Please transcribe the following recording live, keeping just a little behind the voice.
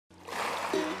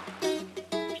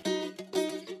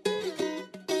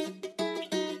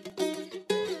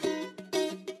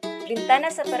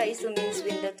Bintana sa Paraiso means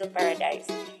window to paradise.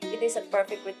 It is a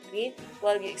perfect retreat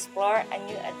while you explore a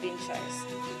new adventures.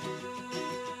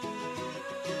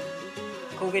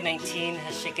 COVID-19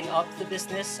 has shaken up the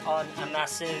business on a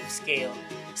massive scale,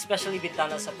 especially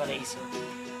Bintana sa Paraiso.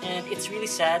 And it's really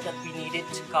sad that we needed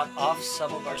to cut off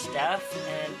some of our staff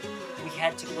and we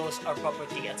had to close our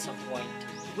property at some point.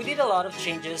 We did a lot of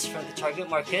changes from the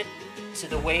target market to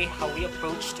the way how we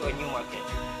approach to our new market.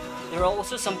 There are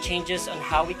also some changes on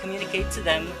how we communicate to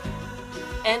them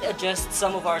and adjust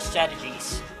some of our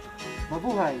strategies.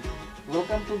 Mabuhay!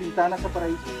 Welcome to Bintana sa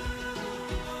Paraiso.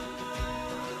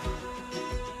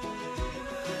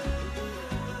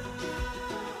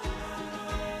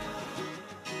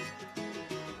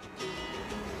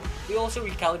 We also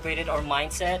recalibrated our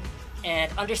mindset and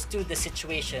understood the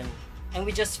situation, and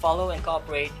we just follow and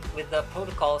cooperate with the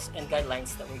protocols and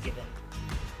guidelines that were given.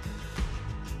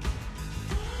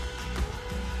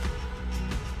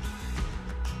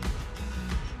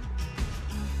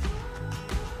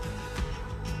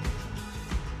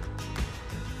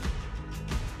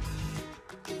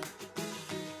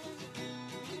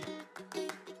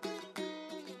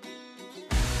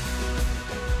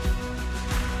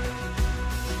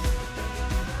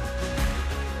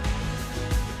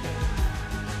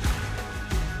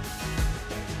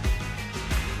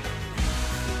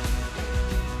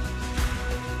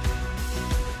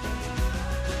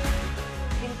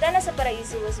 Bintana sa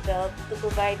Paraiso was built to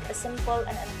provide a simple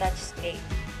and untouched escape.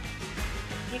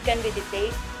 You can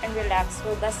meditate and relax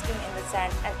while basking in the sun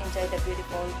and enjoy the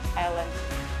beautiful island.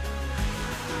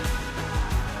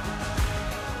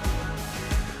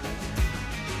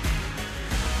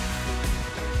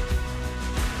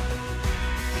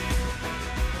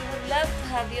 We would love to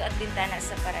have you at Bintana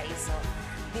sa Paraiso.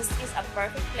 This is a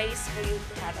perfect place for you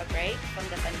to have a break from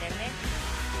the pandemic.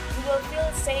 You will feel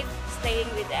safe staying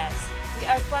with us. We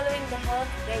are following the health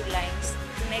guidelines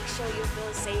to make sure you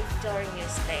feel safe during your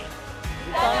stay.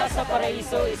 Bintana sa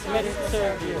Paraiso is ready to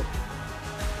serve you.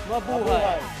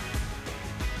 Mabuhay!